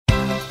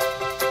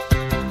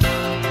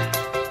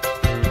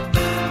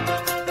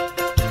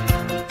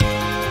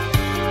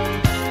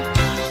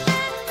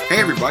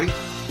everybody,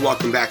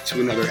 welcome back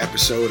to another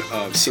episode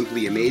of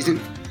Simply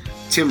Amazin.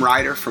 Tim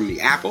Ryder from the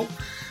Apple.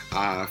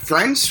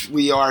 Friends,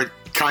 we are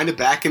kind of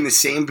back in the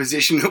same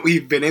position that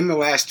we've been in the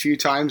last few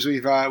times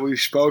we've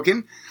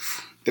spoken.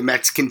 The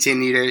Mets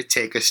continue to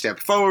take a step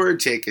forward,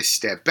 take a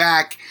step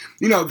back.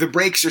 You know, the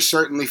breaks are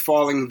certainly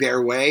falling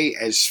their way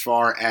as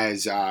far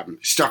as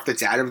stuff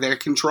that's out of their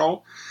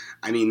control.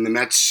 I mean, the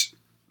Mets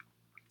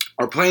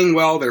are playing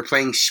well. They're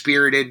playing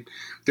spirited.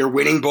 They're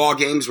winning ball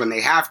games when they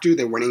have to.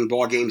 They're winning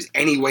ball games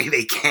any way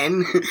they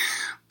can.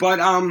 But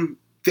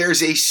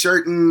there's a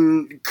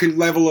certain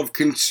level of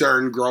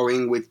concern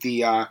growing with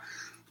the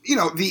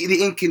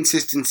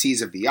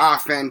inconsistencies of the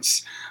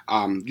offense.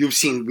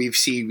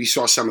 We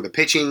saw some of the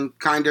pitching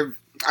kind of,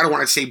 I don't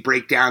want to say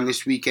break down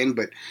this weekend,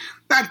 but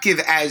not give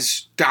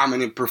as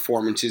dominant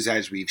performances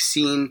as we've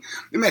seen.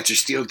 The Mets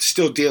are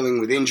still dealing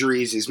with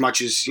injuries as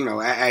much as,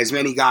 as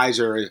many guys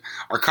are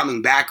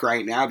coming back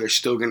right now. There's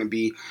still going to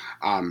be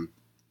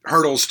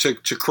hurdles to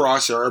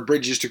cross or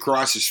bridges to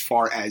cross as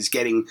far as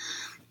getting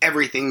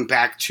everything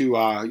back to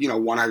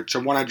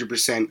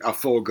 100% a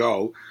full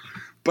go.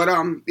 But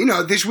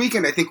this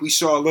weekend I think we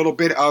saw a little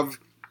bit of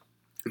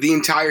the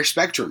entire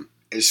spectrum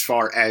as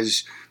far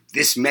as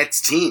this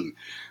Mets team.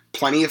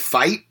 Plenty of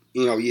fight.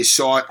 You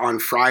saw it on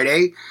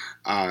Friday.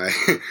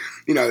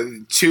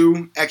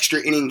 2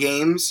 extra inning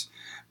games.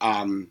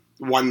 One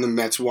the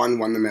Mets won,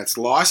 one the Mets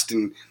lost,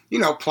 and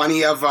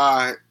plenty of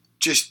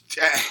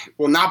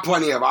not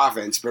plenty of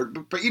offense, but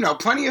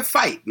plenty of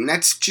fight, and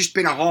that's just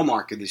been a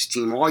hallmark of this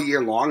team all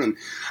year long. And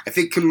I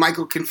think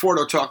Michael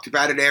Conforto talked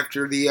about it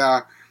after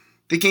the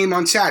game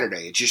on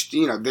Saturday. It's just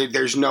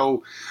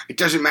it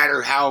doesn't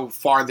matter how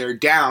far they're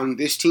down.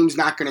 This team's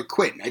not going to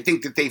quit. And I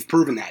think that they've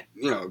proven that.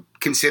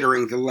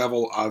 Considering the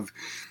level of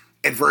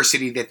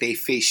adversity that they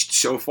faced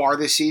so far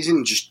this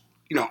season, just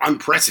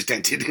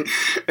unprecedented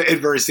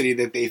adversity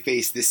that they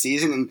faced this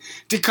season, and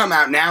to come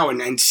out now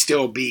and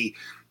still be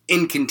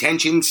in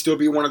contention, still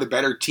be one of the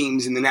better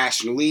teams in the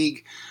National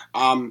League.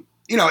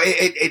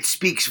 It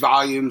speaks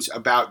volumes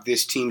about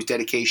this team's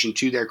dedication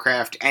to their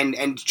craft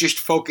and just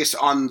focus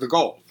on the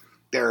goal.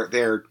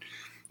 They're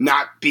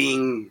not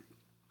being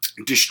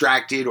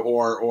distracted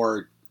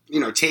or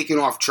taken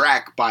off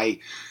track by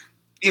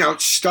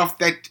stuff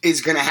that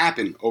is going to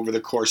happen over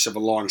the course of a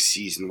long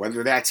season,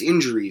 whether that's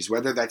injuries,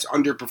 whether that's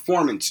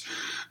underperformance,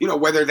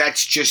 whether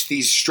that's just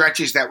these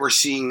stretches that we're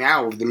seeing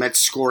now of the Mets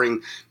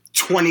scoring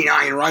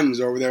 29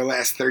 runs over their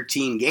last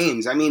 13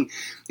 games. I mean,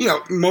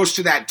 most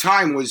of that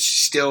time was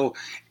still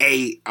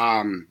a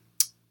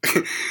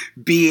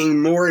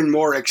being more and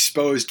more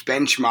exposed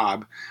bench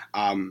mob.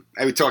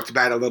 I talked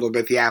about it a little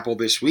bit the Apple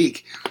this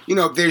week.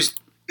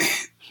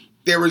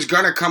 There was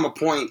going to come a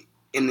point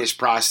in this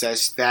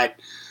process that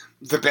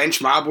the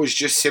bench mob was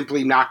just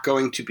simply not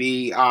going to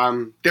be,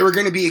 they were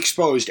going to be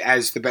exposed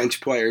as the bench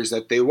players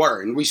that they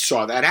were. And we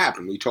saw that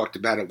happen. We talked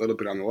about it a little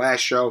bit on the last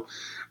show,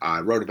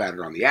 wrote about it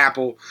on the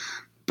Apple.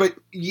 But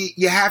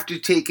you have to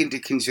take into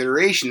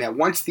consideration that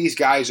once these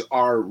guys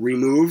are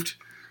removed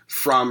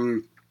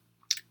from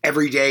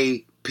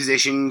everyday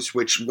positions,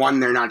 which 1,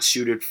 they're not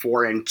suited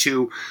for, and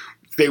 2,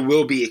 they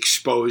will be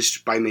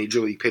exposed by Major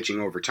League pitching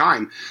over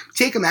time,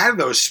 take them out of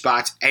those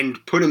spots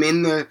and put them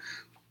in the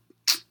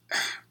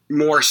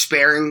more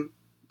sparing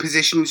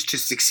positions to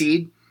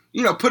succeed.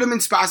 Put them in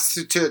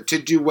spots to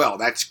do well.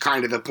 That's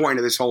kind of the point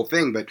of this whole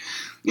thing. But,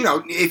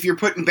 if you're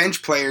putting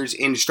bench players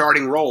in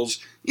starting roles,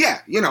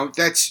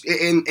 that's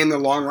in the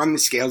long run, the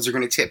scales are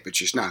going to tip. It's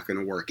just not going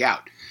to work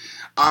out.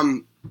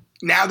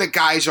 Now that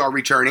guys are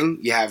returning,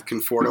 you have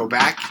Conforto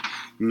back,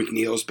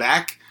 McNeil's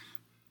back,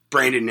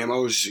 Brandon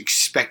Nimmo's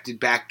expected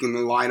back in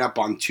the lineup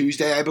on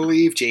Tuesday, I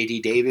believe.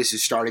 J.D. Davis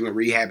is starting a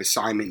rehab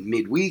assignment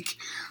midweek.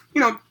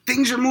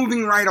 Things are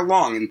moving right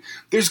along, and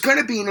there's going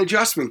to be an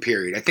adjustment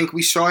period. I think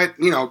we saw it,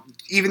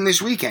 even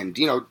this weekend.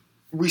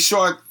 We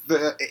saw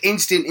the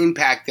instant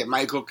impact that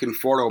Michael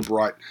Conforto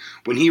brought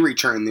when he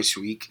returned this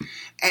week,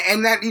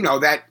 and that,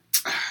 that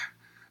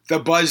the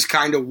buzz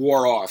kind of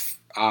wore off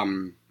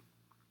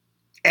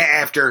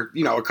after,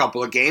 a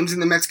couple of games,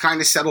 and the Mets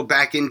kind of settled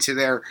back into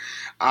their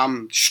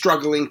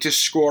struggling to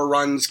score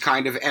runs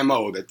kind of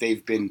MO that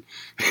they've been,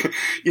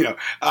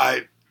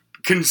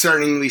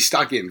 concerningly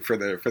stuck in for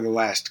the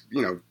last,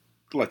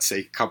 let's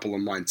say couple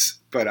of months.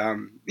 But,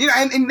 and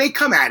they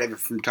come at it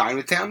from time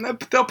to time.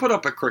 They'll put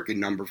up a crooked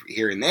number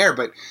here and there.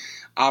 But,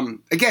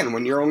 again,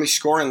 when you're only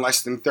scoring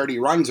less than 30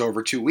 runs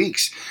over 2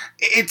 weeks,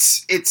 it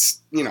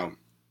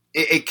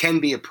can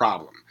be a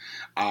problem.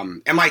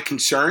 Am I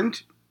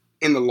concerned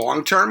in the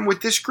long term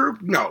with this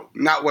group? No,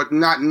 not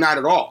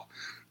at all.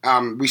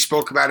 We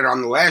spoke about it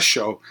on the last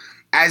show.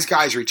 As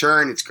guys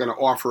return, it's going to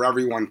offer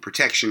everyone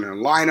protection in a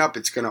lineup.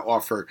 It's going to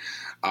offer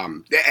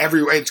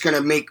it's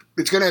going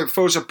to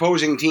force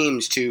opposing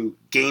teams to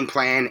game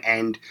plan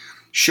and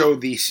show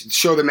the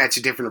Mets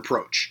a different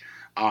approach.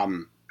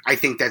 I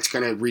think that's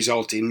going to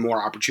result in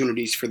more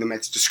opportunities for the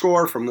Mets to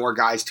score, for more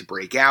guys to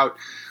break out.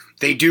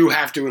 They do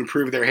have to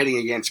improve their hitting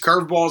against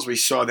curveballs. We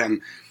saw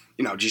them,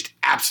 just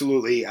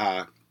absolutely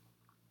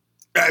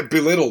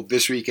belittled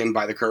this weekend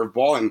by the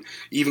curveball, and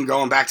even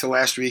going back to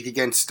last week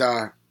against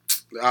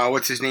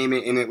what's his name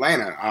in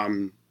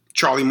Atlanta,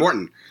 Charlie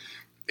Morton.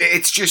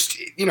 It's just,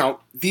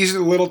 these are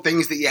the little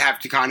things that you have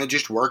to kind of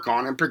just work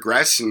on and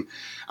progress. And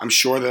I'm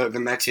sure the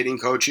Mets hitting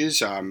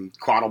coaches,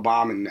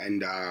 Quattlebaum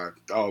and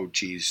oh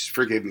geez,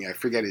 forgive me, I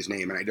forget his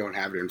name and I don't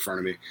have it in front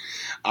of me.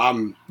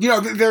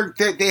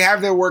 They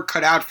have their work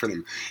cut out for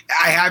them.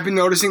 I have been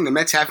noticing the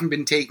Mets haven't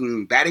been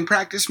taking batting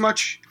practice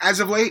much as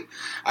of late.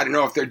 I don't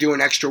know if they're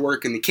doing extra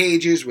work in the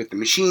cages with the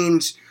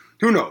machines.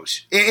 Who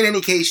knows? In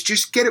any case,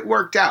 just get it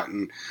worked out.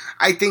 And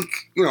I think,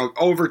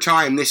 over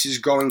time, this is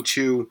going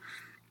to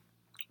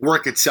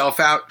work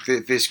itself out.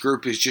 This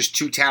group is just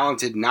too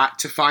talented not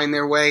to find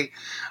their way.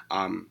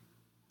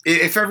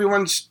 If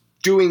everyone's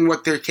doing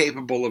what they're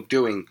capable of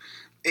doing,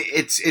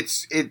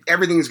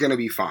 everything's going to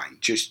be fine.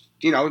 Just,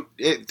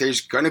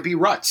 there's going to be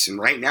ruts. And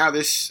right now,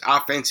 this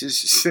offense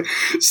is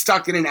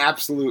stuck in an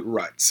absolute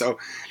rut. So,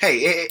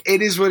 hey,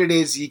 it is what it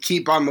is. You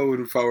keep on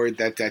moving forward.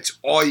 That's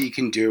all you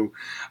can do.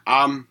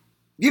 I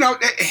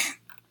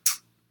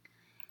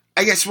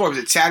guess, what was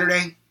it,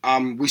 Saturday?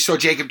 We saw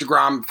Jacob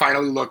deGrom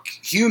finally look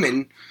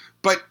human,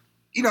 but,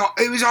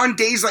 it was on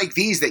days like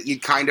these that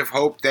you'd kind of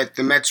hope that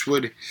the Mets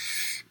would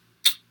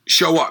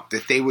show up,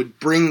 that they would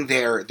bring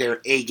their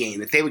A game,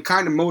 that they would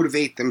kind of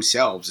motivate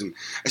themselves, and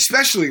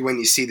especially when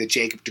you see that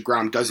Jacob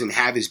deGrom doesn't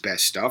have his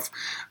best stuff.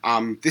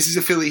 This is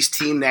a Phillies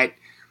team that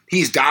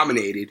he's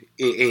dominated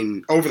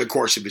in over the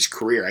course of his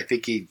career. I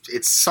think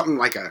it's something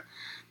like a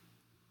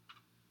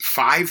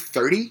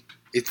 530.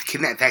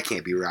 That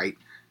can't be right.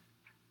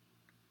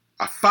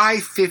 A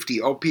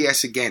 550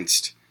 OPS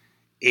against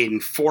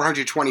in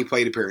 420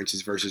 plate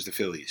appearances versus the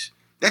Phillies.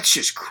 That's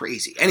just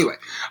crazy. Anyway,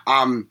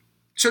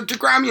 so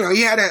deGrom,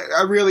 he had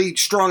a really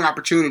strong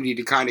opportunity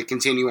to kind of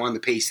continue on the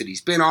pace that he's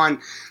been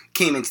on.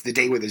 Came into the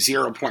day with a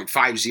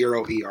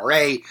 0.50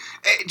 ERA.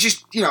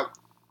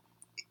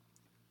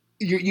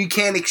 You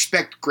can't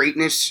expect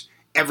greatness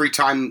every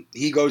time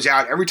he goes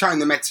out. Every time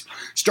the Mets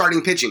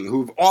starting pitching,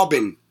 who've all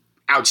been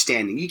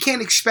outstanding. You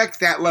can't expect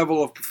that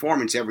level of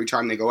performance every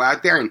time they go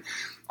out there. And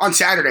on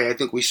Saturday, I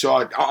think we saw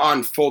it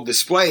on full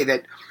display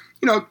that,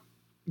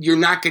 you're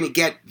not going to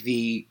get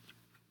the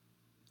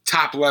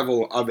top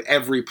level of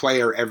every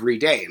player every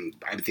day. And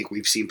I think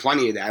we've seen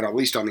plenty of that, at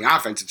least on the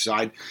offensive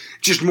side.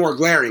 Just more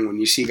glaring when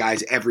you see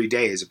guys every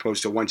day as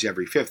opposed to once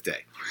every fifth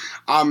day.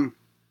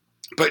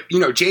 But,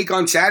 Jake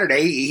on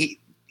Saturday,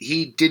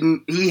 he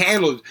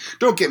handled,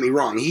 don't get me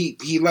wrong,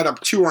 he let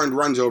up 2 earned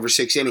runs over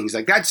 6 innings.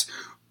 Like, that's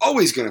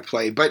always going to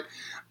play. But,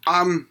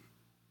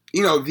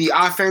 the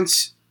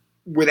offense,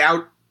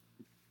 without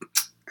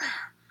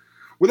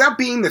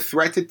being the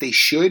threat that they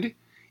should,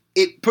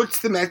 it puts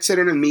the Mets at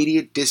an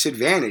immediate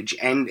disadvantage.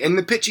 And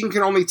the pitching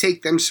can only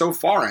take them so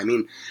far. I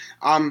mean,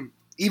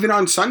 even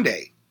on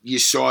Sunday, you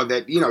saw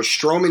that,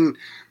 Stroman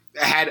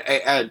had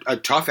a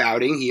tough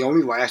outing. He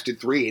only lasted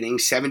 3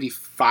 innings,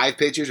 75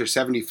 pitches or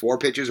 74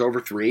 pitches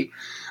over 3.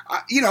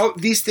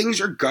 These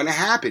things are going to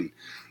happen.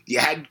 You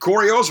had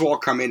Corey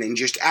Oswalt come in and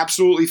just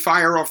absolutely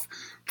fire off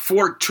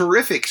 4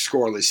 terrific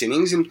scoreless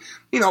innings and,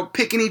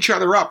 picking each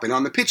other up. And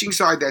on the pitching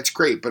side, that's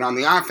great. But on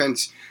the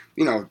offense,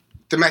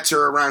 the Mets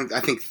are around, I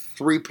think,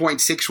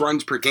 3.6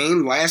 runs per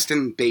game, last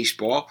in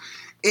baseball.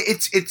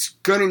 It's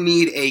going to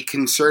need a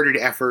concerted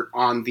effort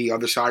on the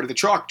other side of the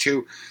chalk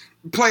to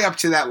play up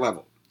to that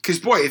level. Because,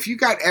 boy, if you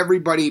got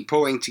everybody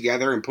pulling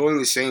together and pulling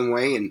the same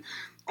way and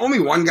only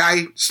one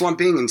guy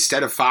slumping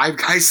instead of 5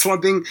 guys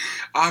slumping,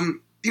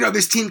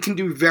 this team can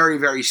do very,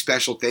 very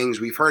special things.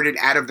 We've heard it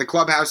out of the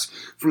clubhouse,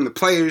 from the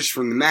players,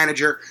 from the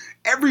manager.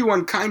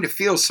 Everyone kind of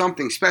feels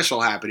something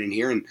special happening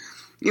here. And,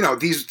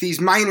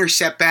 these minor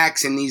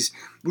setbacks and these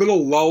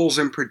little lulls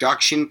in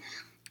production,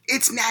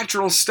 it's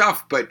natural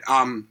stuff. But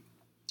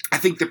I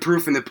think the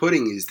proof in the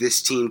pudding is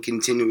this team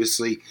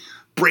continuously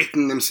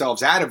breaking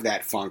themselves out of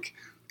that funk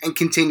and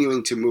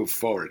continuing to move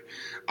forward.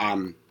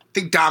 I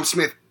think Dom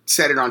Smith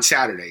said it on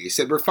Saturday. He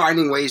said, we're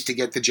finding ways to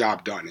get the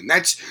job done. And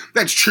that's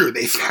true.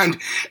 They found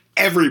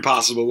every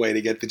possible way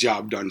to get the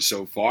job done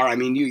so far. I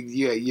mean,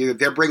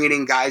 they're bringing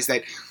in guys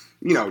that,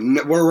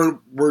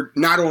 we're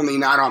not only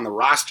not on the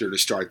roster to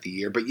start the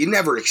year, but you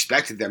never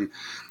expected them,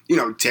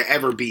 to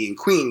ever be in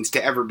Queens,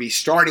 to ever be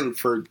starting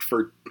for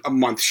a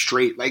month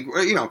straight. Like,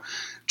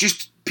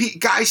 just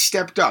guys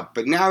stepped up.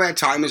 But now that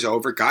time is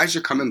over. Guys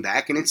are coming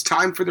back, and it's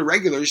time for the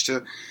regulars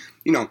to,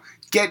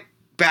 get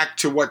back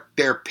to what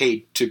they're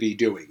paid to be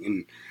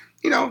doing.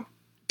 And,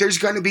 there's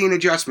going to be an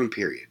adjustment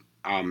period.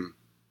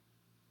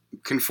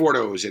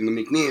 Confortos and the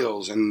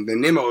McNeils and the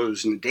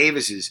Nimmos and the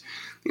Davises,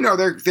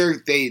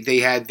 they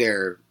had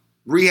their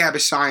rehab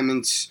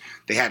assignments.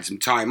 They had some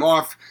time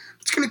off.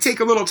 It's going to take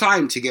a little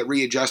time to get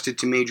readjusted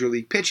to Major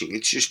League pitching.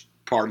 It's just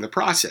part of the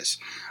process.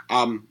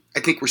 I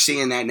think we're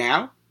seeing that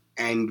now,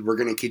 and we're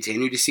going to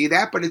continue to see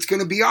that, but it's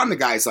going to be on the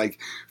guys like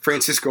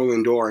Francisco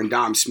Lindor and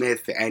Dom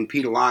Smith and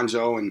Pete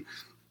Alonso and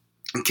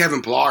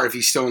Kevin Pillar, if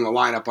he's still in the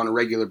lineup on a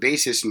regular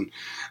basis, and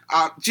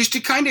just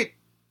to kind of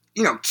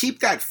keep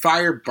that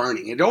fire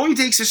burning. It only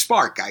takes a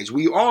spark, guys.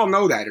 We all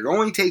know that. It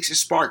only takes a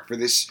spark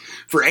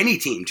for any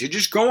team to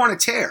just go on a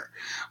tear.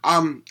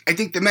 I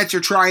think the Mets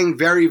are trying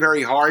very,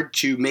 very hard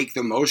to make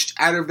the most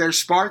out of their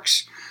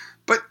sparks,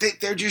 but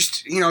they're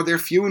just, they're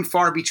few and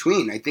far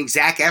between. I think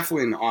Zach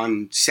Eflin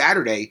on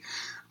Saturday,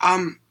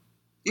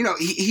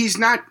 he's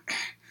not,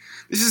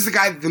 this is the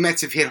guy that the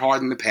Mets have hit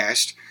hard in the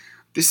past.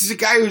 This is a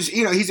guy who's,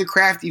 he's a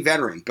crafty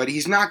veteran, but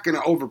he's not going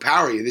to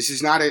overpower you. This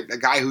is not a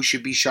guy who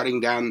should be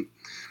shutting down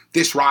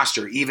this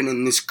roster, even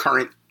in this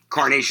current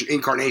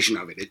incarnation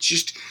of it. It's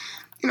just,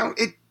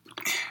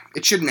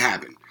 it shouldn't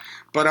happen.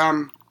 But,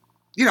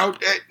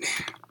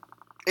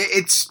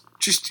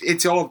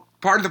 it's all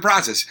part of the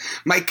process.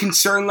 My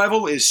concern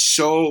level is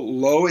so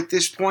low at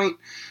this point.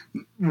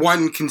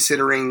 One,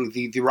 considering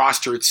the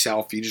roster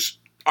itself,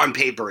 on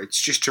paper,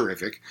 it's just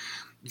terrific.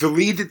 The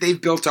lead that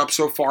they've built up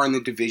so far in the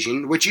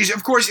division, which is,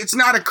 of course, it's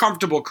not a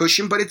comfortable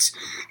cushion, but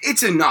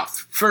it's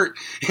enough for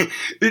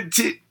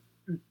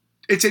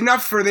it's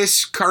enough for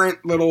this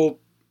current little,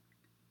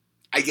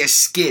 I guess,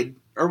 skid,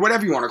 or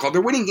whatever you want to call it.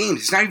 They're winning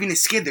games. It's not even a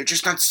skid. They're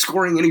just not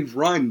scoring any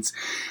runs.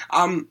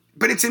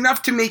 But it's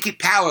enough to make it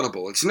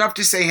palatable. It's enough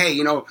to say, hey,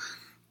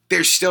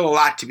 there's still a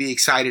lot to be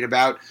excited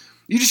about.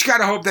 You just got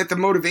to hope that the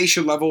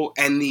motivation level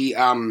and the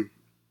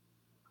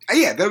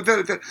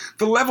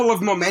level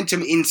of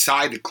momentum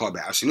inside the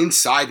clubhouse and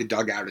inside the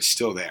dugout is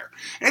still there.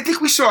 And I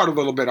think we saw it a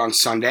little bit on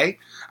Sunday.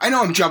 I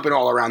know I'm jumping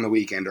all around the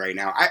weekend right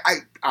now.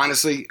 I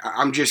honestly,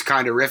 I'm just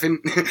kind of riffing.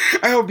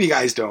 I hope you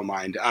guys don't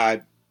mind.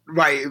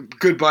 My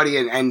good buddy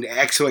and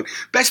excellent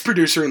best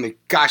producer in the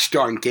gosh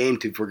darn game,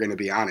 if we're going to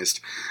be honest,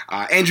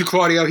 Andrew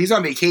Claudio, he's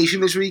on vacation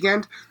this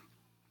weekend.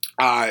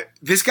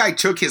 This guy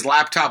took his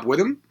laptop with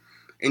him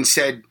and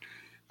said,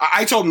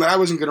 I told him that I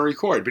wasn't going to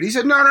record, but he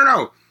said,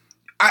 no.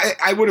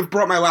 I would have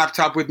brought my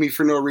laptop with me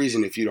for no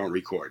reason if you don't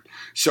record.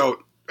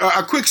 So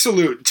a quick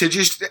salute to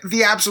just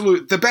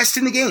the best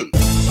in the game.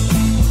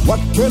 What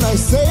can I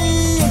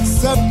say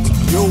except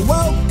you're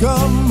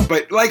welcome?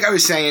 But like I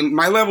was saying,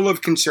 my level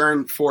of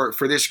concern for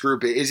this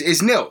group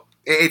is nil.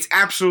 It's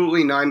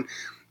absolutely none.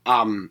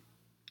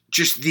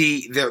 Just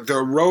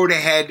the road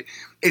ahead,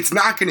 it's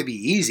not going to be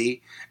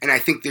easy. And I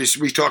think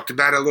we talked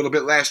about it a little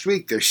bit last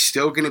week. There's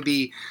still going to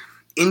be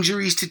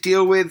injuries to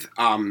deal with.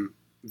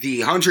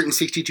 The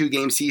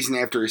 162-game season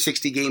after a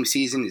 60-game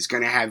season is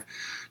going to have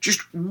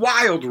just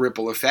wild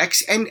ripple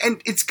effects, and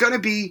it's going to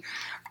be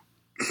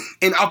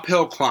an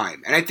uphill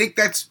climb. And I think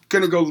that's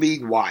going to go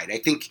league-wide. I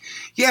think,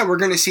 we're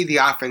going to see the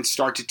offense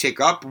start to tick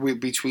up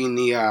between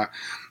the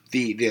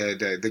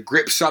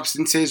grip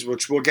substances,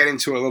 which we'll get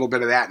into a little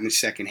bit of that in the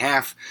second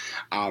half.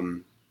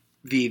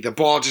 The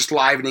ball just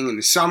livening in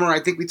the summer. I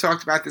think we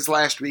talked about this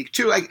last week,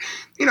 too.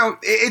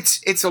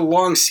 It's a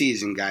long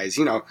season, guys.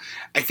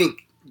 I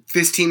think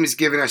this team has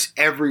given us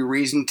every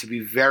reason to be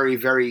very,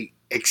 very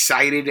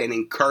excited and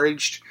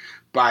encouraged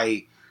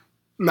by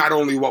not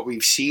only what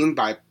we've seen,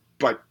 but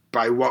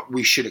by what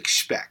we should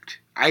expect.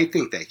 I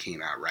think that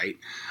came out right.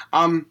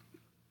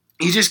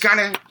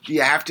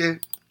 You have to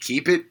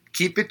keep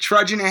it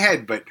trudging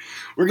ahead. But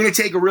we're going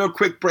to take a real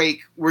quick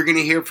break. We're going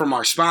to hear from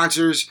our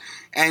sponsors.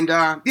 And,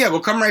 we'll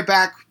come right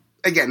back.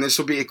 Again, this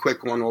will be a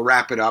quick one. We'll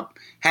wrap it up.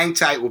 Hang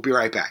tight. We'll be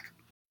right back.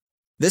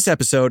 This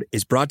episode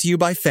is brought to you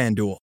by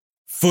FanDuel.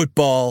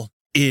 Football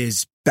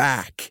is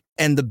back,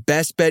 and the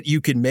best bet you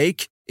can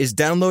make is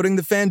downloading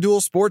the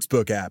FanDuel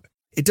Sportsbook app.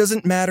 It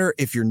doesn't matter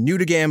if you're new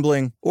to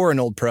gambling or an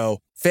old pro,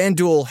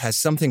 FanDuel has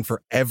something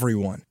for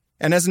everyone.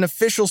 And as an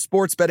official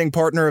sports betting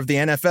partner of the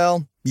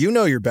NFL, you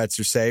know your bets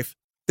are safe.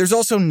 There's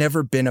also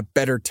never been a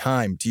better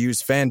time to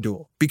use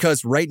FanDuel,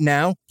 because right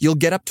now, you'll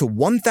get up to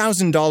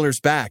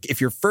 $1,000 back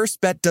if your first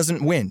bet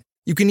doesn't win.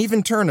 You can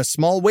even turn a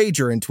small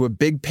wager into a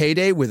big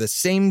payday with a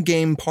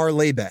same-game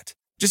parlay bet.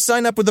 Just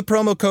sign up with the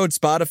promo code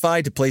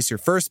Spotify to place your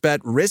first bet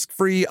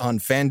risk-free on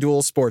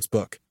FanDuel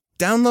Sportsbook.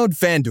 Download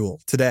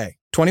FanDuel today.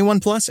 21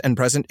 plus and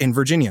present in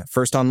Virginia.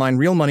 First online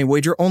real money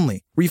wager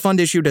only. Refund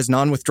issued as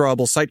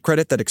non-withdrawable site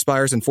credit that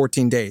expires in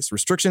 14 days.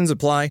 Restrictions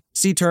apply.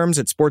 See terms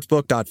at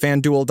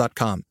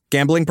sportsbook.fanduel.com.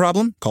 Gambling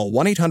problem? Call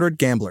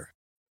 1-800-GAMBLER.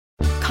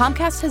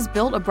 Comcast has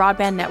built a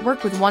broadband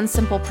network with one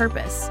simple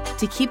purpose: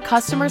 to keep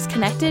customers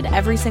connected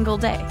every single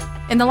day.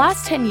 In the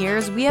last 10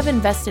 years, we have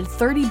invested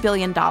 $30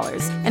 billion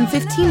and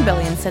 $15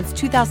 billion since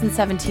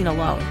 2017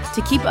 alone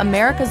to keep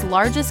America's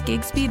largest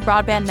gig-speed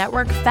broadband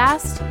network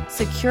fast,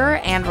 secure,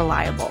 and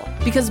reliable.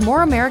 Because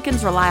more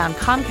Americans rely on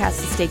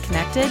Comcast to stay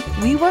connected,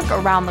 we work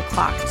around the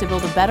clock to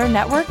build a better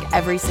network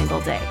every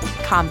single day.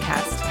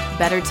 Comcast.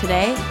 Better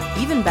today,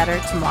 even better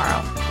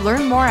tomorrow.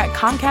 Learn more at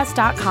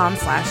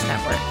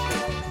comcast.com/network.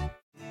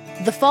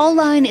 The Fall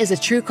Line is a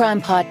true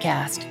crime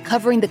podcast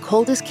covering the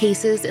coldest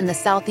cases in the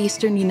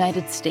southeastern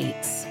United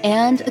States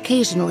and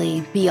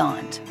occasionally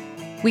beyond.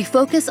 We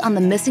focus on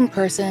the missing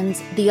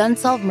persons, the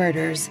unsolved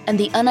murders, and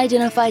the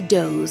unidentified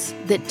does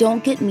that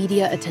don't get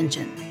media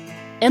attention.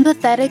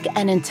 Empathetic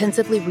and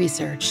intensively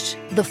researched,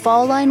 The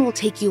Fall Line will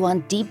take you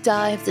on deep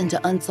dives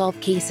into unsolved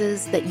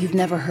cases that you've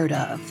never heard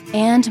of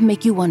and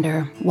make you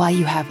wonder why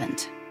you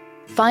haven't.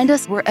 Find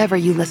us wherever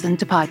you listen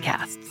to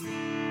podcasts.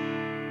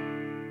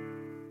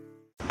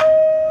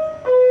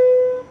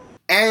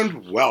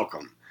 And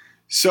welcome.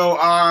 So,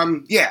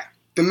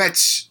 the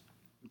Mets,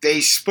 they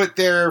split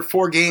their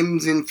 4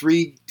 games in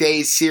 3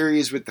 day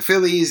series with the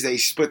Phillies. They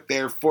split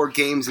their 4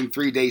 games in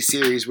 3 day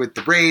series with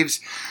the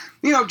Braves.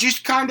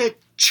 Just kind of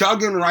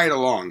chugging right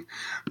along.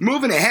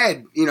 Moving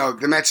ahead,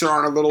 the Mets are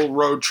on a little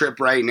road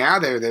trip right now.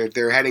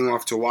 They're heading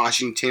off to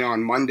Washington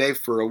on Monday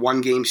for a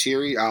 1-game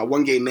series,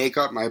 1-game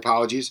makeup. My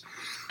apologies.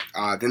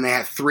 Then they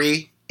have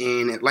 3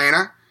 in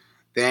Atlanta,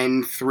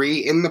 then 3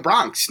 in the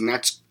Bronx, and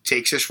that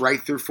takes us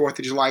right through 4th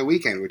of July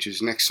weekend, which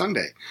is next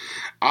Sunday.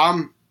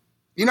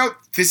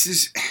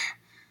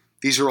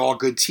 These are all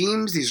good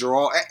teams.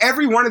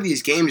 Every one of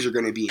these games are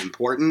going to be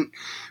important.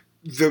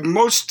 The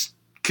most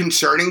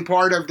concerning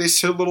part of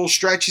this little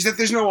stretch is that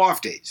there's no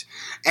off days.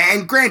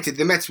 And granted,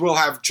 the Mets will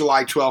have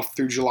July 12th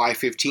through July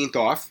 15th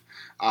off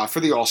for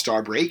the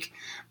All-Star break.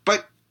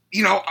 But,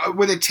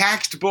 with a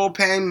taxed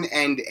bullpen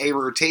and a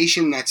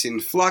rotation that's in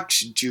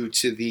flux due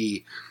to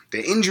the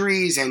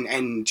injuries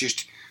and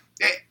just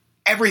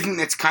everything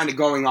that's kind of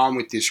going on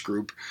with this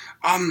group,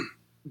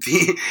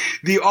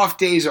 the off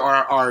days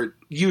are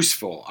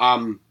useful.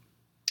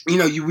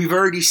 We've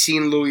already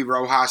seen Luis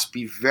Rojas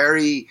be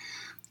very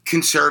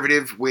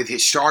conservative with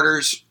his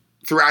starters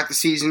throughout the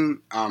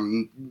season.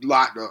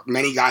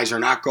 Many guys are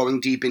not going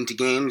deep into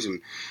games,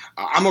 and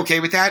I'm okay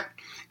with that.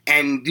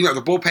 And,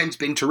 the bullpen's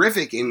been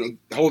terrific in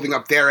holding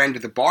up their end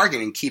of the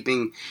bargain and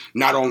keeping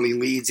not only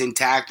leads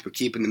intact, but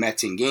keeping the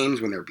Mets in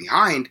games when they're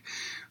behind.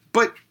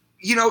 But,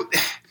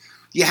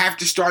 you have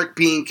to start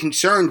being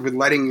concerned with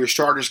letting your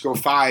starters go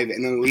 5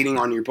 and then leaning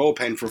on your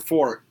bullpen for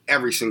 4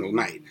 every single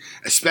night,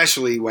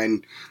 especially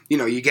when,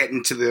 you get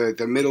into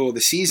the middle of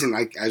the season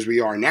like as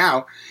we are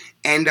now.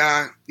 And,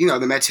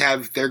 the Mets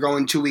they're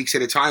going 2 weeks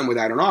at a time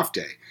without an off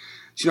day.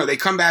 So, they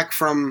come back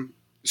from,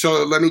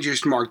 so let me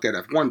just mark that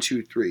up. 1,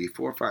 2, 3,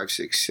 4, 5,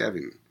 6,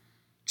 7,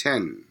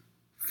 10,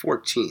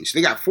 14. So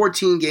they got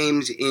 14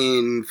 games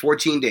in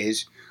 14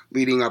 days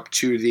leading up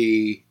to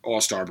the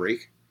All-Star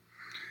break.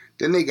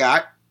 Then they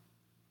got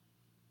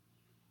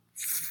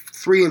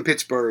 3 in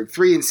Pittsburgh,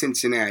 3 in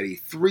Cincinnati,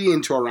 3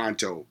 in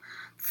Toronto,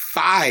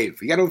 5.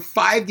 You got a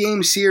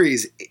 5-game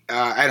series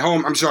at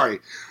home. I'm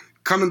sorry.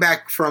 Coming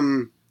back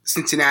from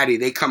Cincinnati,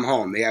 they come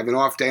home. They have an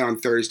off day on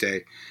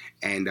Thursday,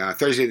 and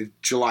Thursday,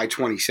 July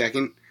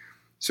 22nd.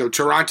 So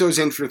Toronto's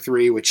in for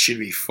 3, which should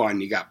be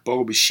fun. You got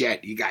Bo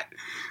Bichette. You got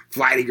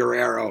Vladdy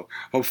Guerrero.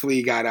 Hopefully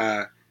you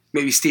got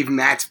maybe Steven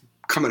Matz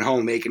coming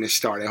home making a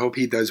start. I hope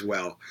he does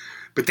well.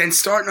 But then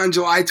starting on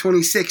July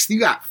 26th,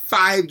 you got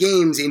 5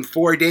 games in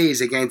 4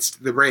 days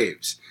against the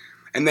Braves.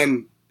 And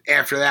then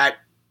after that,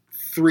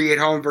 3 at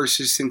home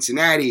versus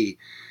Cincinnati.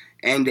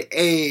 And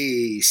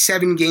a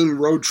 7-game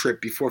road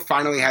trip before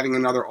finally having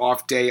another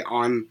off day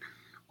on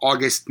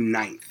August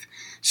 9th.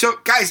 So,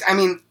 guys,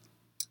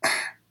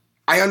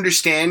 I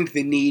understand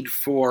the need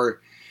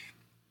for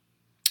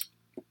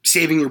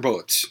saving your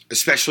bullets,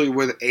 especially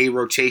with a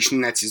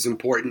rotation that's as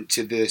important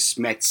to this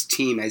Mets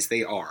team as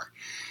they are.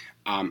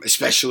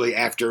 Especially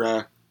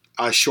after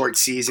a short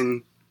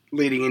season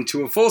leading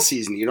into a full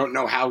season. You don't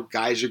know how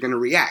guys are going to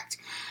react.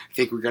 I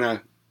think we're going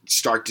to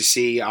start to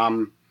see,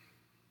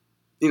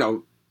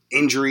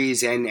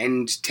 injuries and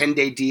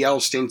 10-day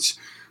DL stints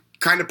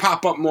kind of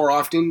pop up more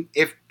often,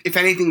 if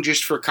anything,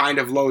 just for kind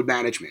of load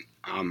management.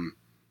 And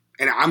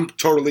I'm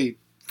totally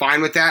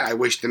fine with that. I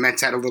wish the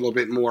Mets had a little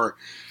bit more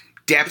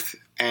depth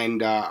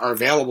and our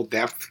available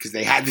depth, because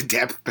they had the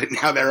depth, but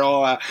now they're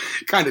all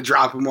kind of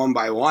dropping one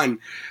by one.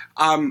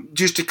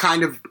 Just to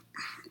kind of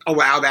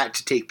allow that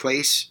to take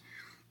place.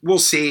 We'll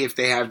see if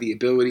they have the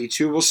ability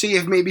to. We'll see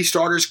if maybe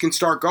starters can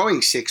start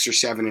going 6 or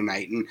 7 a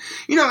night. And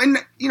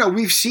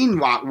we've seen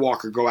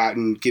Walker go out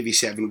and give you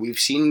 7. We've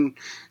seen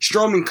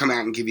Stroman come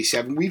out and give you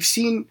 7. We've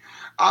seen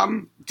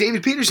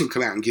David Peterson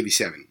come out and give you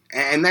 7.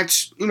 And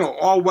that's,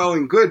 all well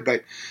and good.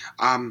 But,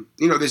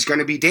 there's going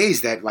to be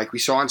days that, like we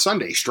saw on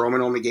Sunday,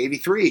 Stroman only gave you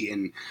 3.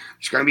 And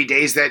there's going to be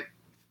days that,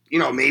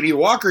 maybe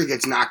Walker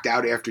gets knocked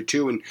out after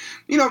 2. And,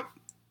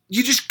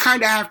 you just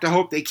kind of have to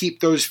hope they keep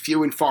those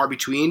few and far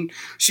between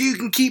so you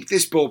can keep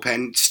this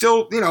bullpen.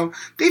 Still,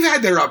 they've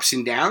had their ups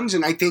and downs,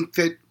 and I think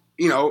that,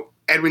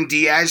 Edwin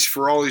Diaz,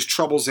 for all his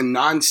troubles in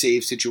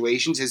non-save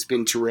situations, has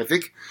been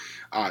terrific.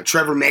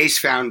 Trevor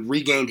Mays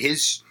regained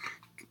his,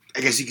 I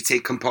guess you could say,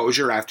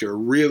 composure after a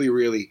really,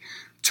 really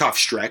tough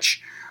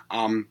stretch.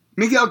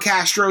 Miguel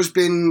Castro's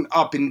been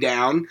up and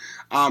down.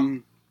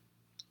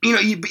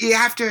 You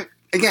have to,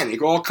 again,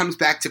 it all comes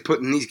back to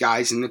putting these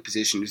guys in the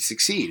position to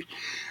succeed.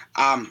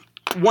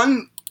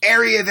 One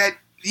area that,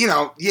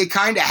 you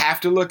kind of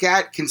have to look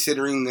at,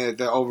 considering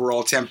the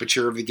overall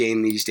temperature of the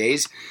game these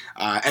days,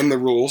 and the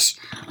rules,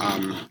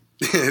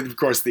 of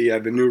course, the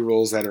new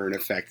rules that are in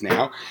effect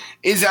now,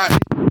 is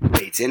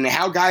rates and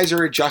how guys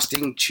are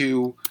adjusting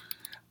to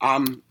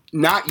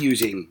not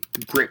using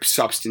grip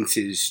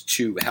substances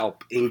to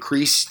help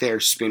increase their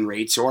spin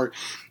rates or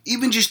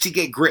even just to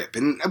get grip.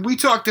 And we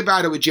talked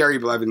about it with Jerry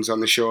Blevins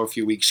on the show a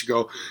few weeks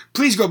ago.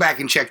 Please go back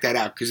and check that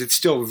out because it's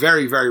still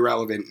very, very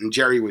relevant, and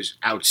Jerry was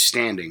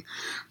outstanding.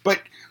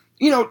 But,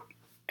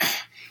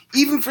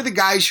 even for the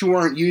guys who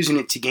aren't using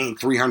it to gain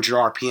 300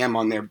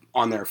 RPM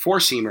on their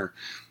four-seamer,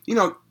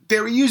 they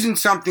were using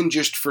something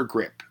just for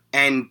grip.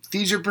 And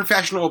these are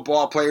professional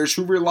ball players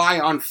who rely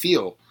on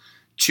feel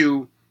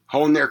to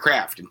hone their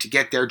craft and to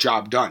get their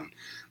job done.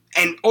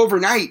 And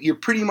overnight, you're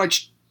pretty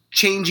much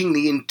changing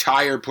the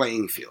entire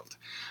playing field.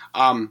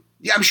 I'm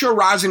sure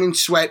rosin and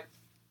sweat,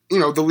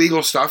 the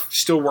legal stuff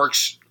still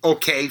works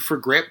okay for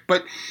grip,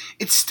 but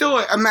it's still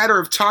a matter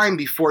of time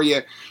before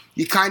you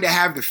kind of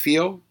have the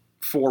feel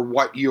for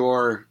what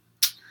your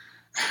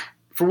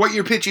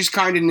pitches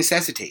kind of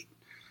necessitate.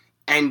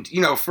 And,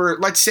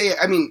 let's say,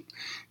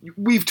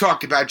 we've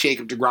talked about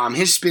Jacob deGrom.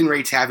 His spin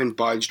rates haven't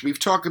budged. We've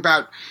talked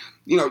about,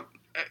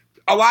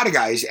 a lot of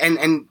guys,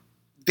 and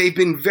they've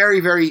been very,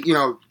 very,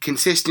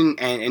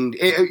 consistent. And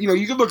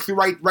you could look through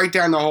right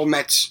down the whole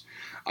Mets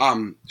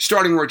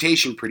starting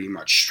rotation pretty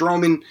much.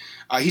 Stroman,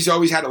 he's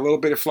always had a little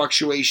bit of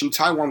fluctuation.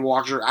 Taijuan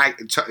Walker,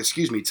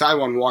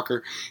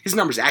 his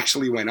numbers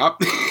actually went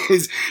up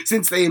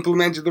since they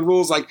implemented the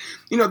rules.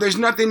 There's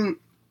nothing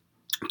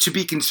to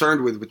be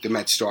concerned with the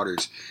Mets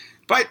starters.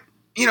 But,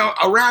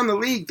 around the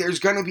league, there's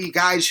going to be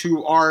guys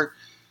who are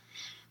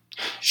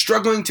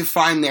struggling to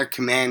find their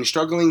command,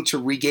 struggling to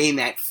regain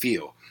that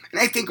feel.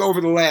 And I think over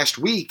the last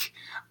week,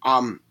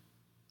 not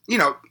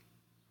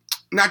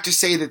to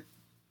say that,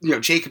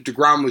 Jacob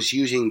deGrom was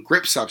using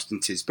grip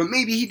substances, but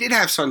maybe he did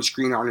have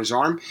sunscreen on his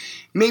arm.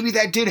 Maybe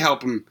that did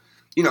help him,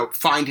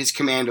 find his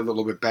command a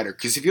little bit better.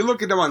 Because if you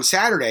look at him on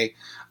Saturday,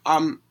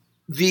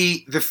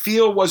 the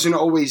feel wasn't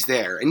always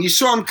there. And you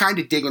saw him kind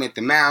of digging at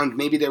the mound.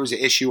 Maybe there was an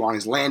issue on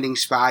his landing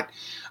spot.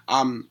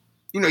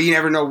 You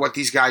never know what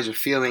these guys are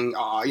feeling,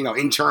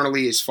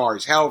 internally as far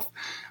as health.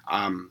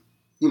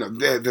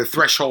 The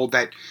threshold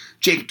that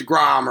Jacob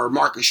deGrom or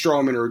Marcus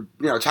Stroman or,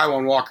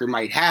 Taijuan Walker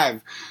might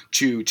have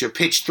to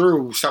pitch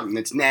through something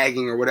that's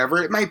nagging or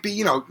whatever. It might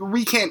be,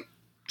 we can't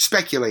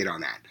speculate on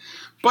that.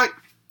 But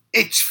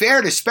it's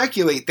fair to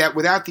speculate that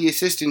without the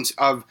assistance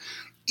of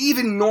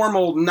even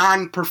normal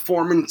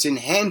non-performance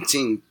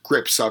enhancing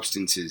grip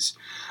substances,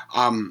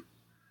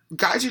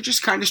 guys are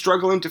just kind of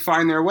struggling to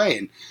find their way.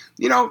 And,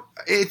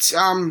 it's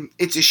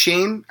a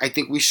shame. I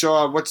think we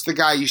saw, what's the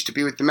guy used to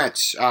be with the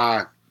Mets?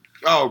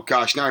 Oh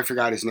gosh, now I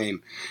forgot his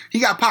name. He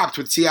got popped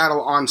with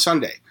Seattle on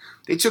Sunday.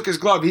 They took his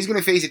glove. He's going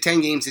to face a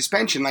 10-game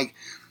suspension.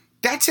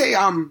 That's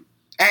and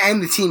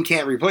the team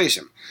can't replace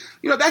him.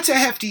 That's a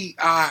hefty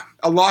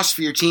a loss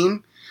for your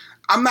team.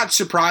 I'm not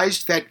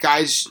surprised that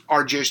guys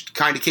are just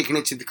kind of kicking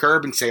it to the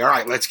curb and say, all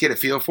right, let's get a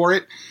feel for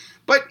it.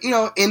 But,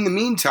 in the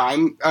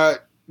meantime, a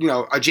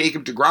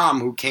Jacob deGrom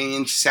who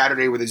came in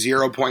Saturday with a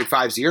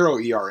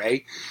 0.50 ERA,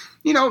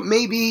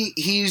 maybe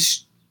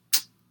he's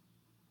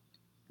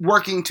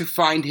working to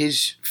find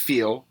his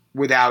feel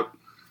without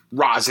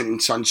rosin and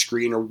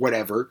sunscreen or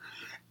whatever.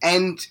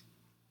 And,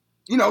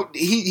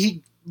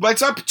 he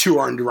lets up 2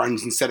 earned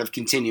runs instead of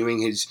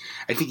continuing his,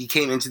 I think he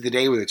came into the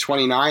day with a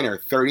 29 or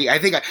 30. I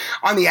think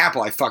on the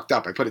Apple I fucked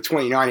up. I put a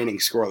 29 inning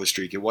scoreless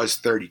streak. It was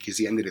 30 because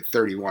he ended at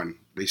 31.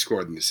 They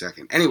scored in the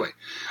second. Anyway,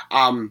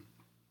 and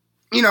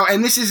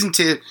this isn't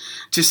to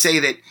say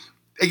that,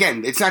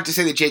 again, it's not to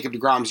say that Jacob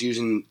deGrom's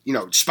using,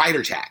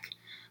 spider tack,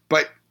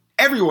 but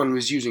everyone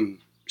was using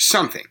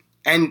something.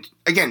 And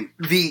again,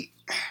 the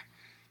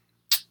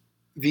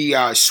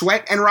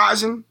sweat and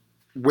rosin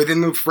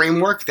within the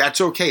framework, that's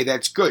okay.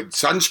 That's good.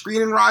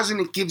 Sunscreen and rosin,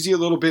 it gives you a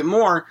little bit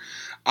more.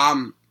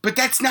 But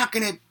that's not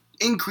going to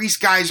increase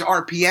guys'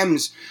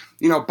 RPMs,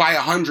 by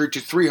 100 to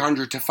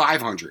 300 to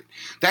 500.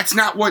 That's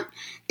not what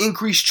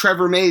increased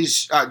Trevor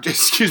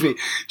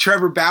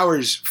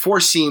Bauer's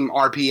four-seam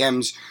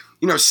RPMs,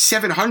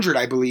 700,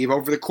 I believe,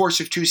 over the course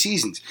of 2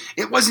 seasons.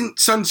 It wasn't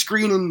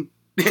sunscreen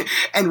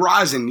and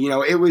rosin,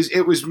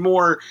 it was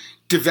more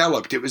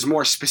developed. It was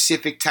more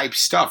specific type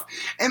stuff.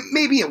 And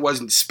maybe it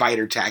wasn't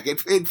spider tack.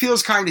 It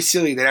feels kind of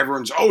silly that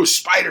everyone's,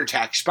 spider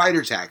tack.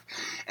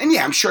 And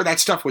yeah, I'm sure that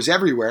stuff was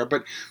everywhere,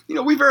 but,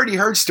 we've already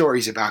heard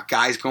stories about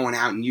guys going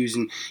out and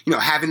using,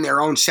 having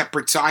their own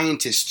separate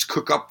scientists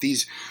cook up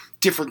these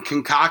different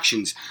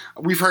concoctions.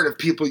 We've heard of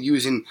people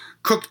using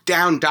cooked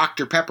down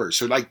Dr. Pepper.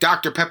 So like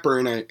Dr. Pepper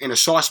in a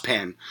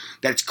saucepan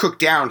that's cooked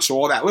down so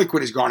all that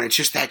liquid is gone. It's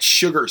just that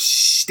sugar,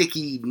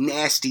 sticky,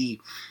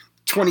 nasty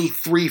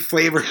 23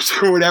 flavors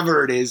or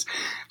whatever it is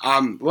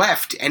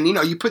left. And,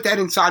 you put that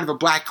inside of a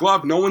black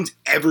glove, no one's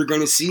ever going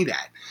to see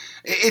that.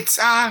 It's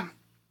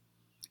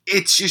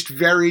just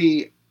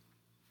very,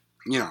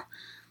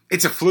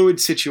 it's a fluid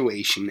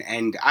situation.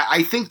 And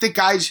I think that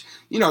guys,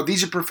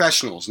 these are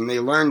professionals and they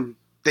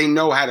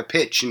know how to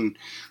pitch. And,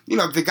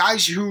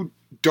 the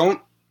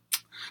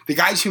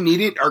guys who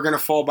need it are going to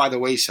fall by the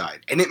wayside.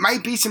 And it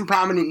might be some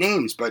prominent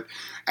names, but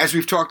as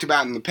we've talked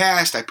about in the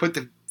past, I put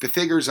the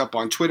figures up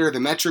on Twitter, the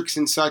metrics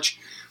and such.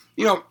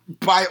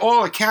 By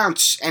all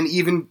accounts, and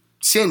even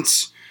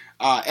since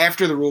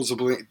after the rules have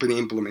been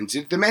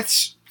implemented. The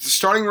Mets'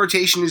 starting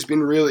rotation has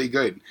been really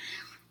good.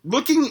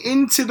 Looking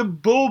into the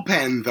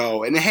bullpen,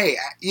 though, and hey,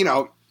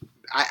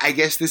 I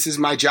guess this is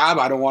my job.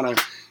 I don't want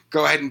to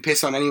go ahead and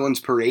piss on anyone's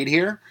parade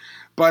here.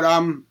 But,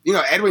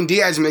 Edwin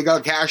Diaz and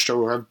Miguel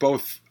Castro have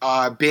both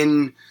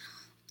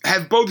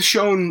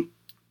shown,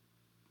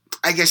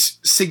 I guess,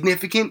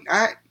 significant,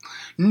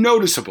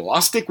 noticeable.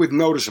 I'll stick with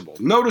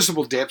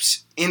noticeable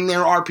dips in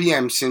their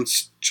RPM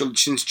since June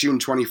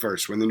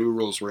 21st when the new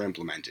rules were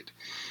implemented.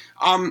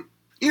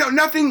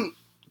 Nothing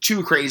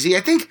too crazy.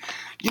 I think,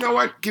 you know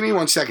what? Give me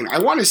 1 second. I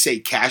want to say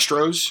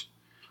Castro's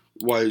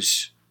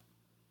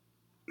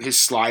his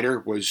slider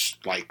was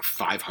like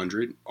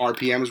 500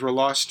 RPMs were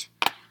lost.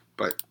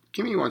 But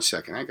give me 1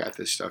 second. I got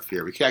this stuff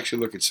here. We can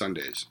actually look at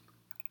Sundays.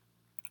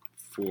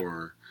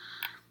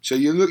 So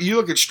you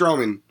look at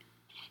Stroman.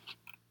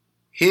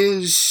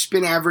 His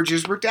spin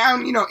averages were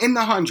down, in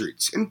the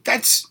hundreds. And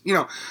that's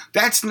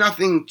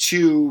nothing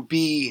to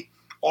be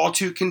all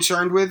too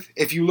concerned with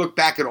if you look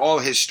back at all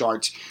his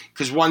starts.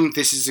 Because one,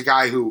 this is a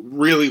guy who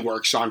really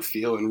works on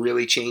feel and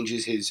really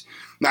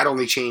not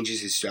only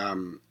changes his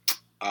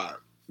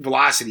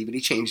velocity, but he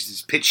changes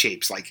his pitch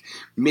shapes like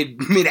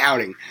mid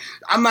outing.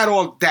 I'm not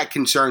all that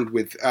concerned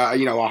with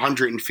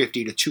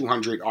 150 to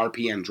 200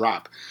 RPM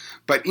drop,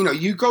 but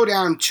you go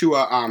down to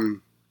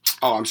I'm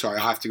sorry,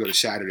 I'll have to go to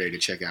Saturday to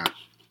check out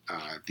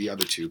the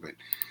other two, but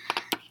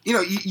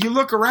you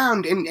look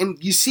around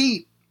and you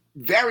see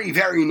very,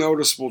 very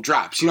noticeable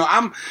drops.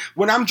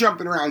 When I'm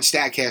jumping around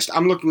StatCast,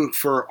 I'm looking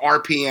for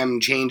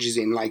RPM changes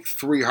in like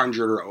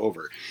 300 or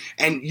over,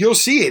 and you'll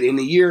see it in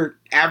the year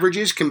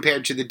averages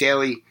compared to the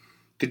daily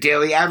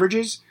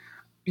averages.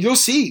 You'll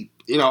see,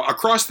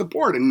 across the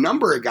board, a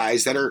number of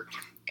guys that are,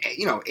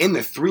 in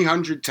the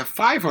 300 to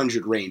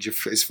 500 range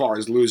as far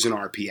as losing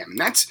RPM. And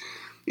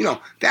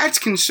that's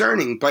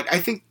concerning, but I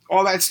think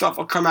all that stuff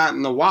will come out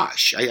in the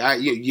wash.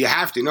 You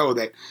have to know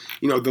that,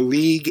 the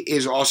league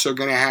is also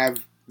going to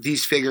have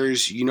these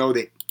figures.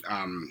 That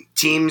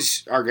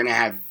teams are going to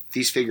have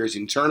these figures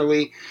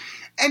internally.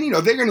 And,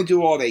 they're going to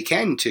do all they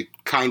can to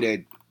kind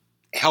of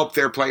help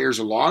their players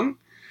along.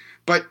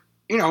 But,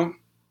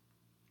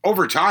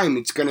 over time,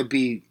 it's going to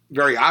be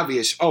very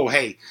obvious,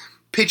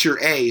 pitcher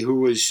A, who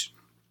was,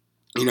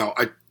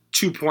 a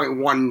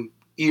 2.1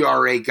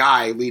 ERA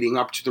guy leading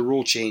up to the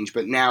rule change,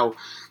 but now,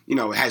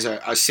 has a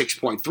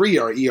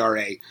 6.3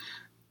 ERA.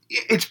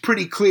 It's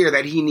pretty clear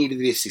that he needed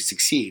this to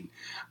succeed.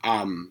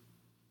 And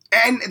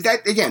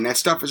that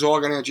stuff is all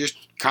going to just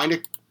kind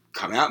of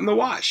come out in the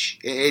wash.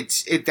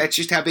 That's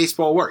just how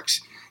baseball works.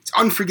 It's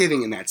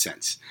unforgiving in that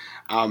sense.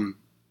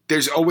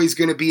 There's always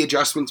going to be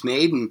adjustments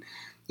made, and,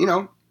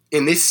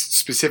 in this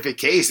specific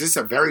case, this is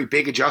a very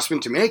big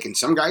adjustment to make, and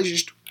some guys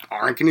just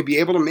aren't going to be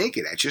able to make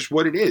it. That's just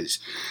what it is.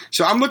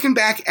 So I'm looking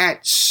back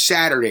at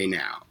Saturday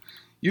now.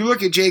 You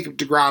look at Jacob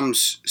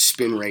deGrom's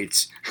spin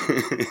rates.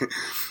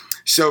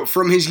 So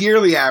from his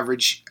yearly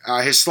average,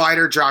 his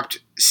slider dropped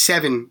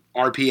 7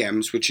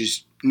 RPMs, which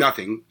is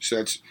nothing. So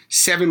that's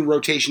 7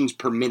 rotations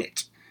per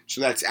minute.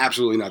 So that's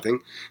absolutely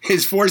nothing.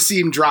 His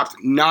four-seam dropped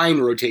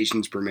 9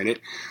 rotations per minute,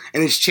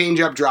 and his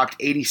changeup dropped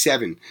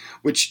 87,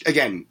 which,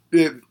 again,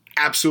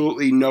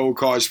 absolutely no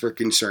cause for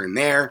concern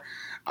there.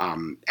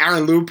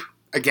 Aaron Loop,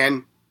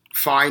 again,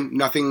 fine.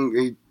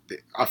 Nothing,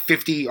 a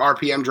 50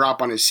 RPM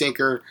drop on his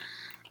sinker.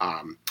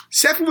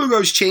 Seth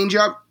Lugo's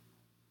changeup,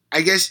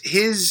 I guess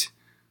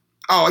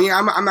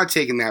I'm not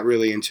taking that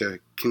really into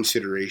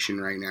consideration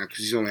right now because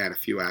he's only had a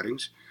few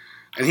outings.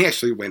 And he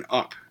actually went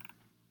up.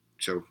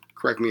 So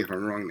correct me if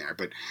I'm wrong there.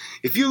 But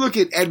if you look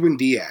at Edwin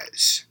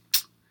Diaz's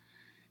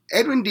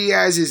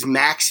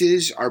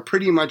maxes are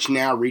pretty much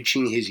now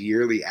reaching his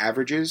yearly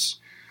averages.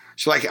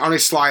 So like on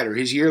his slider,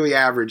 his yearly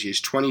average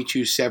is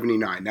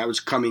 2279. That was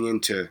coming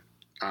into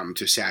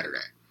to Saturday.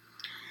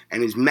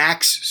 And his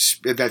max,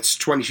 that's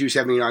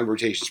 2279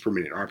 rotations per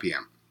minute,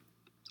 RPM.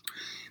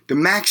 The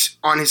max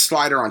on his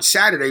slider on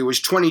Saturday was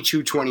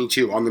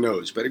 2222 on the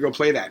nose. Better go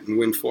play that and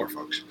win 4,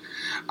 folks.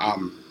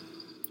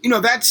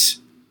 That's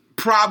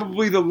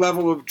probably the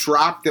level of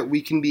drop that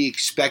we can be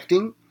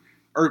expecting,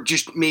 or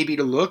just maybe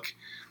to look.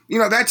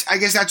 I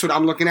guess that's what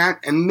I'm looking at.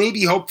 And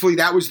maybe hopefully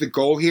that was the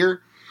goal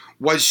here,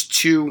 was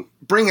to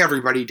bring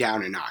everybody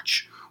down a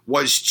notch,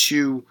 was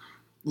to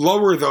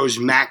lower those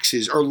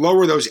maxes or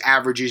lower those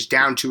averages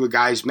down to a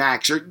guy's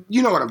max, or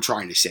you know what I'm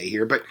trying to say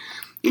here. But,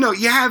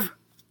 you have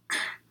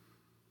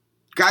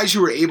guys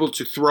who are able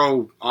to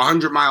throw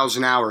 100 miles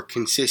an hour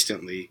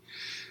consistently.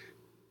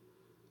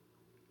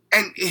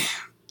 And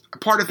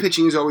part of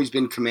pitching has always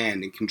been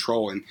command and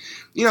control. And,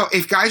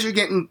 if guys are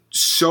getting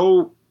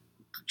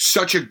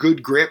such a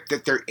good grip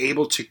that they're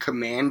able to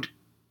command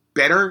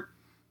better,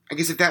 I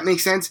guess if that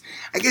makes sense,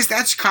 I guess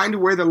that's kind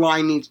of where the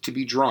line needs to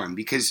be drawn,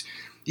 because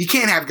you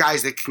can't have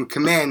guys that can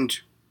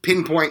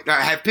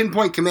have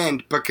pinpoint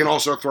command, but can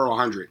also throw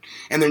 100,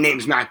 and their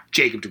name's not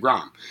Jacob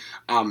deGrom.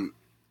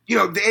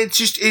 It's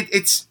just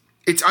it's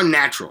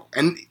unnatural,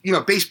 and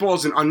baseball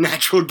is an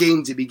unnatural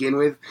game to begin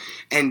with,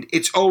 and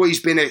it's always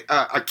been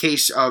a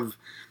case of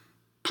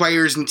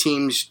players and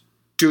teams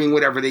doing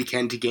whatever they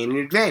can to gain an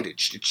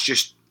advantage. It's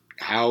just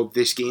how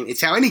this game,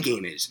 it's how any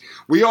game is.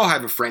 We all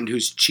have a friend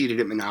who's cheated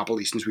at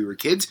Monopoly since we were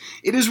kids.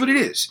 It is what it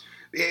is.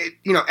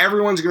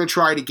 Everyone's going to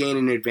try to gain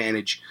an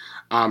advantage.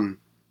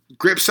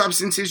 Grip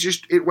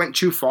substances, it went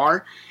too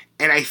far.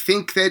 And I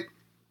think that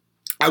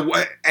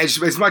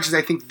as much as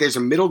I think that there's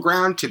a middle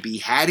ground to be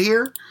had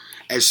here,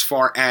 as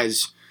far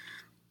as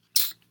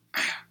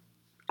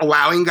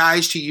allowing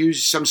guys to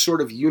use some sort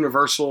of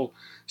universal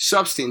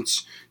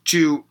substance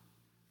to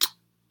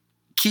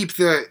keep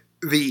the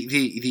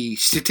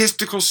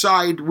statistical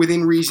side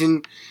within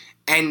reason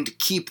and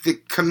keep the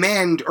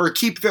command, or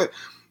keep the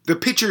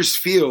pitcher's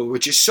feel,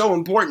 which is so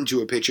important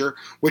to a pitcher,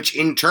 which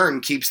in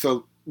turn keeps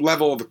the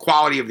level of the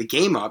quality of the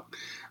game up.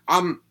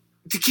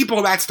 To keep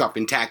all that stuff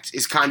intact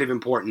is kind of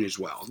important as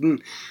well.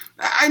 And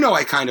I know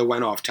I kind of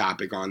went off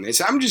topic on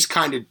this. I'm just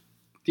kind of,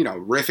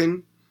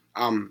 riffing.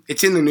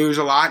 It's in the news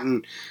a lot,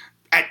 and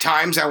at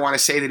times I want to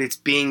say that it's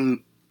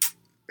being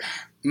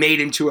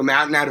made into a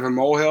mountain out of a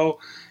molehill.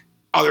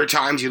 Other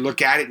times you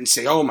look at it and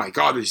say, oh my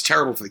God, this is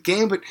terrible for the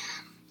game. But,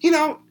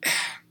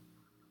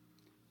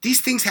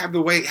 these things have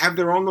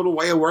their own little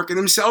way of working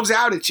themselves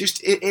out. It's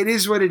just, it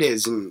is what it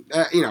is. And,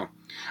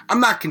 I'm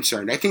not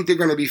concerned. I think they're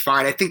going to be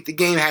fine. I think the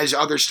game has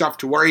other stuff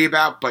to worry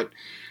about, but,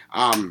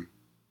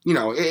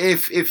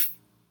 if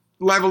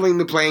leveling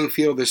the playing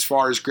field as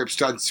far as grip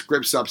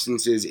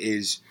substances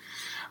is,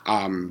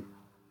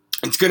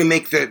 it's going to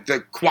make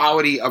the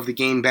quality of the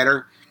game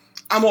better,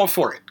 I'm all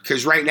for it.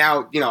 Because right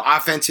now,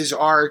 offenses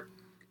are,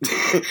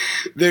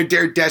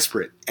 they're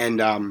desperate.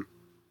 And,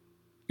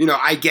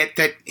 I get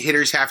that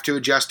hitters have to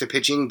adjust to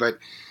pitching, but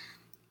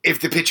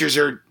if the pitchers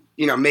are,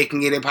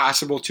 making it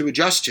impossible to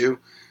adjust to,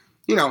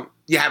 you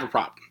have a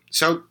problem.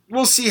 So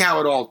we'll see how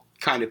it all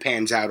kind of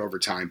pans out over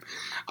time.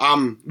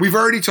 We've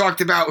already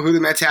talked about who the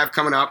Mets have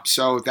coming up,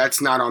 so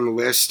that's not on the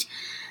list.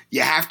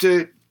 You have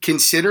to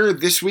consider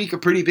this week a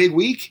pretty big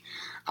week.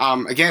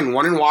 Again,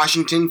 1 in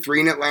Washington,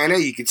 3 in Atlanta.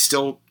 You could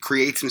still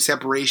create some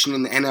separation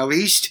in the NL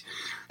East.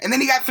 And then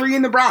you got 3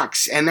 in the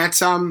Bronx, and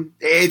that's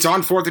it's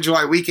on 4th of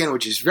July weekend,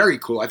 which is very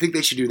cool. I think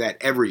they should do that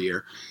every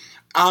year.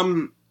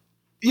 It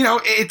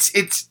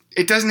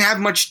doesn't have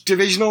much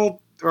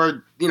divisional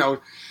or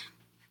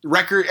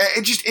record.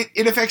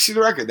 It affects the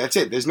record. That's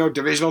it. There's no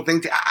divisional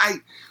thing.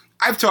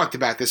 I've talked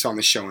about this on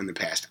the show in the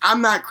past.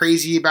 I'm not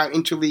crazy about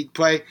interleague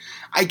play.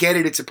 I get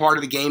it. It's a part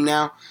of the game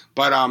now.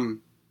 But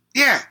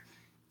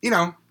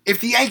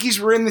if the Yankees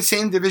were in the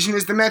same division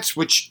as the Mets,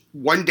 which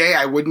one day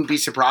I wouldn't be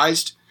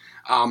surprised.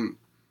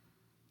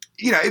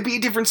 It'd be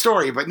a different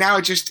story. But now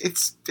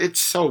it's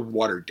so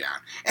watered down.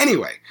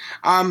 Anyway,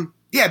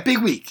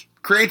 big week.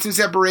 Create some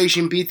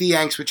separation. Beat the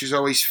Yanks, which is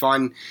always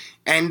fun.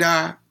 And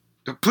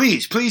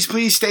please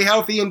stay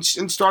healthy and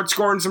start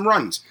scoring some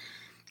runs.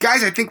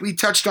 Guys, I think we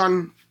touched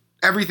on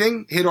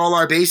everything, hit all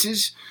our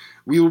bases.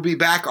 We will be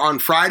back on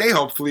Friday,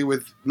 hopefully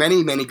with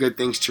many, many good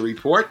things to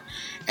report.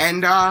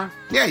 And,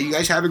 you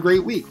guys have a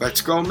great week.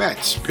 Let's go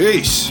Mets.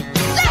 Peace.